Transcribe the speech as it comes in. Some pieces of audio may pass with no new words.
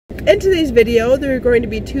In today's video, there are going to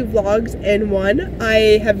be 2 vlogs in one.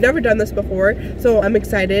 I have never done this before, so I'm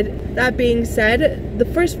excited. That being said, the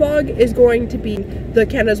first vlog is going to be the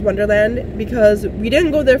Canada's Wonderland because we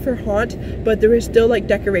didn't go there for haunt, but there were still like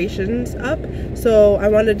decorations up. So I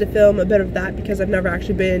wanted to film a bit of that because I've never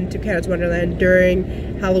actually been to Canada's Wonderland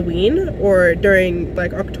during Halloween or during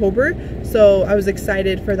like October. So I was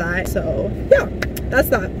excited for that. So yeah. That's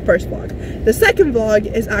that first vlog. The second vlog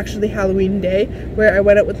is actually Halloween day, where I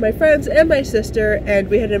went out with my friends and my sister and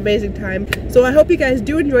we had an amazing time. So I hope you guys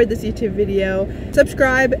do enjoy this YouTube video.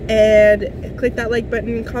 Subscribe and click that like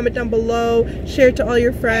button, comment down below, share it to all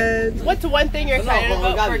your friends. What's one thing you're excited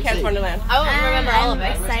about for Canada's Wonderland? I won't remember all of it.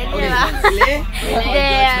 I'm excited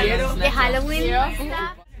about the Halloween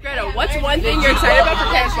stuff. Greta, what's one thing you're excited about for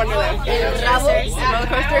Canada's Wonderland? Roller coasters.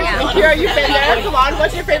 Yeah. Kira, you've been there. Come on,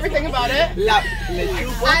 what's your favorite thing about it?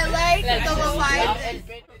 I like the Leviathan.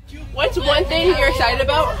 What's one thing you're excited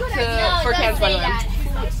about for Canada's Wonderland?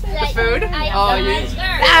 The food? Oh,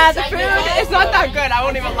 the food is not that good. I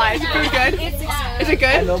won't even lie. Is the food good? Is it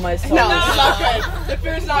good? No, it's not good. The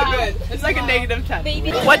food's not good. It's like a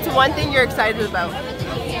 -10. What's one thing you're excited about?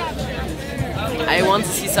 I want to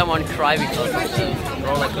see someone cry because of the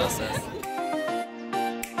roller coasters.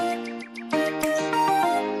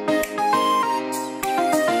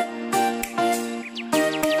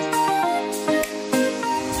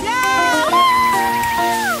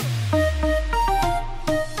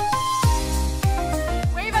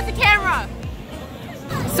 Wave at the camera!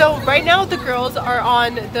 So right now the girls are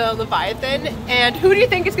on the Leviathan, and who do you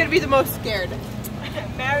think is going to be the most scared?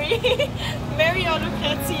 Mary or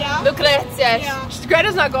Lucrezia. Lucrezia. Yeah.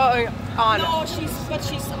 Greta's not going on. No, she's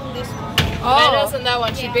on this one. Oh. Greta's on that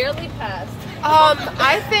one. She barely passed.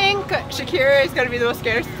 I think Shakira is going to be the most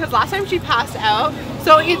scared because last time she passed out.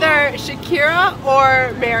 So either Shakira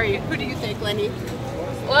or Mary. Who do you think, Lenny?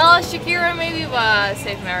 Well, Shakira maybe, but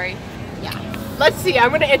save Mary. Yeah. Let's see. I'm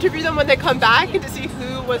going to interview them when they come back to see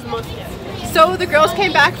who was most scared. So the girls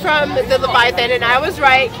came back from the Leviathan and I was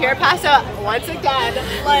right. Kira passed out once again,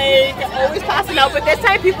 like always passing out, but this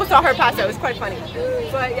time people saw her pass out. It was quite funny.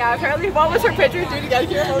 But yeah, apparently, what was her picture? Do it again,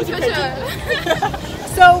 Kira. What was her picture?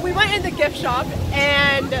 So we went in the gift shop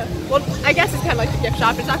and, well, I guess it's kind of like the gift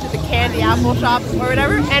shop. It's actually the candy apple shop or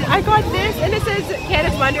whatever. And I got this and it says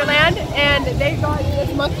Canada's Wonderland and they got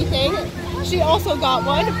this monkey thing. She also got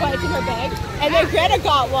one, but it's in her bag. And then Greta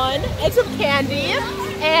got one and some candy.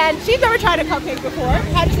 And she's never tried a cupcake before.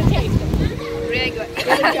 How does it taste? Really good.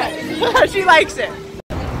 Really good. She likes it.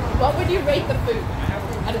 What would you rate the food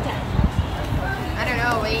out of 10? I don't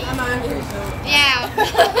know, wait. I'm hungry, so. Yeah.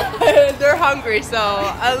 They're hungry,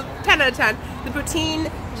 so 10 out of 10. The poutine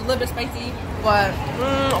is a little bit spicy, but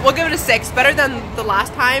we'll give it a 6. Better than the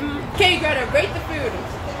last time. Okay, Greta, rate the food.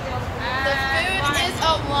 The food is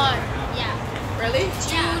a 1. Yeah. Really?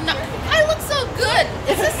 I look so good.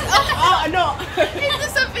 Is this? Oh, no. Is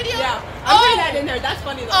this a video? Yeah. I'm putting that in there. That's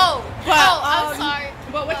funny though. I'm sorry.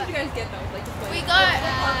 But what did you guys get though? Like, We got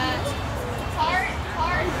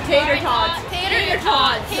tater tots. Tater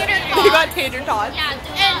tots. You got tater tots. Yeah,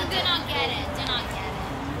 do not get it. Do not get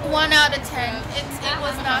it. 1 out of 10. It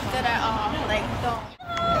was not good at all. Like, don't.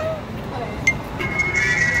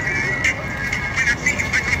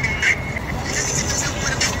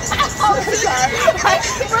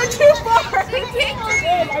 We're too far. Okay.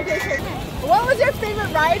 What was your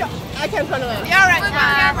favorite ride at Canada's Wonderland? Yeah, right.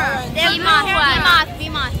 𝐕𝐋𝐎�.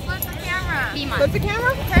 Flip the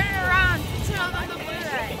camera? Turn it around. Show them the blue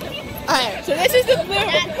ride. Alright, so this is the blue.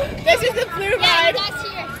 This is the blue ride.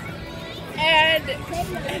 And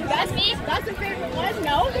That's me. that's the favorite one?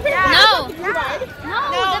 No? The favorite Yeah. one is the blue ride.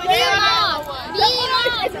 No, the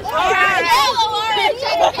𝐕𝐋𝐆𝐒.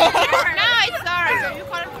 No, it's orange. You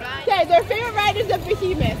call it blind. Okay, their favorite ride is the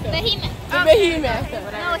behemoth. Behemoth. The behemoth.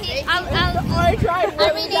 No, The orange ride,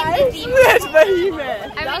 really, renamed guys? the It's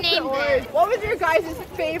behemoth. I That's the renamed orange. it. What was your guys'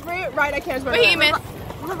 favorite ride at Canada's Wonderland? Behemoth.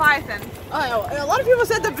 Leviathan. Oh, a lot of people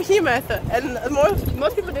said the behemoth, and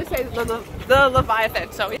most people did say the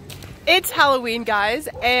Leviathan. So it's Halloween, guys,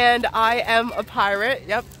 and I am a pirate.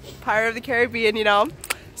 Yep, Pirate of the Caribbean, you know.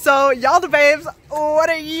 So y'all the babes, what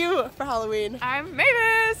are you for Halloween? I'm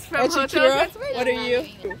Mavis from And Hotel Shakira, Transylvania. what are you?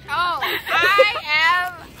 Oh, I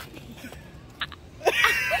am.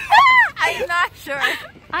 I'm not sure.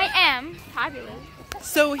 I am fabulous.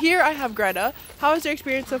 So here I have Greta. How was your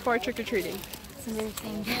experience so far trick-or-treating? It's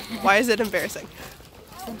embarrassing. Why is it embarrassing?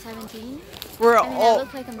 I'm 17. We're I mean, I all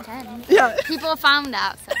look like I'm 10. yeah. People found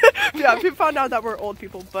out, so. Yeah, people found out that we're old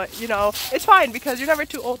people, but you know, it's fine because you're never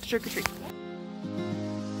too old to trick-or-treat.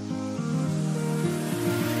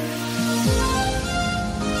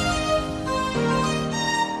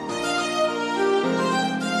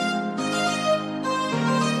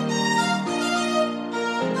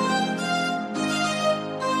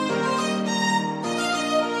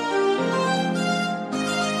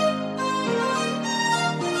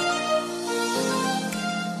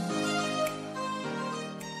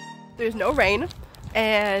 there's no rain,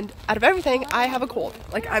 and out of everything, I have a cold.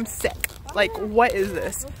 Like, I'm sick. Like, what is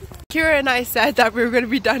this? Kira and I said that we were going to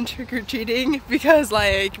be done trick-or-treating because,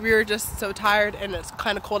 like, we were just so tired and it's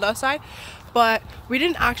kind of cold outside. But we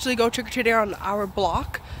didn't actually go trick-or-treating on our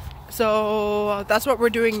block. So that's what we're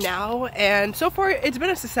doing now. And so far, it's been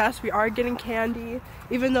a success. We are getting candy.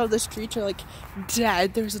 Even though the streets are, like,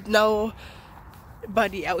 dead, there's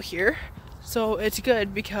nobody out here. So it's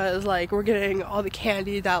good because, like, we're getting all the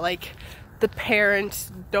candy that, like, the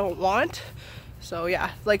parents don't want. So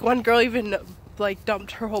yeah, like one girl even like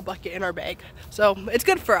dumped her whole bucket in our bag. So it's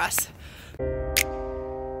good for us.